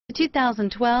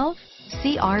2012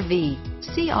 CR-V.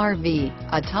 CR-V,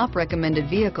 a top recommended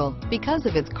vehicle because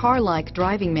of its car-like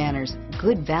driving manners,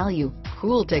 good value,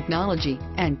 cool technology,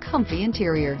 and comfy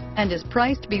interior, and is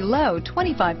priced below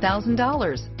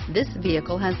 $25,000. This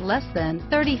vehicle has less than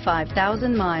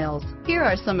 35,000 miles. Here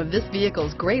are some of this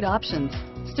vehicle's great options: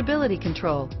 stability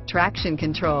control, traction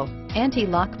control,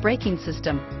 anti-lock braking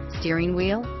system, steering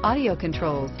wheel audio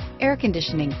controls, air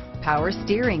conditioning, power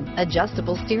steering,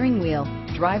 adjustable steering wheel,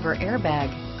 driver airbag,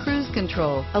 cruise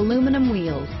control, aluminum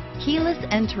wheels, keyless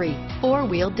entry,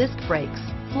 four-wheel disc brakes,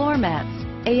 floor mats,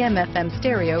 AM/FM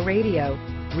stereo radio,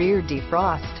 rear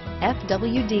defrost,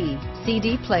 FWD,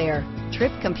 CD player,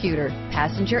 trip computer,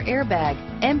 passenger airbag,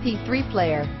 MP3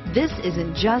 player. This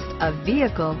isn't just a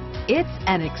vehicle, it's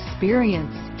an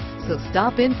experience. So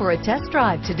stop in for a test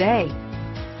drive today.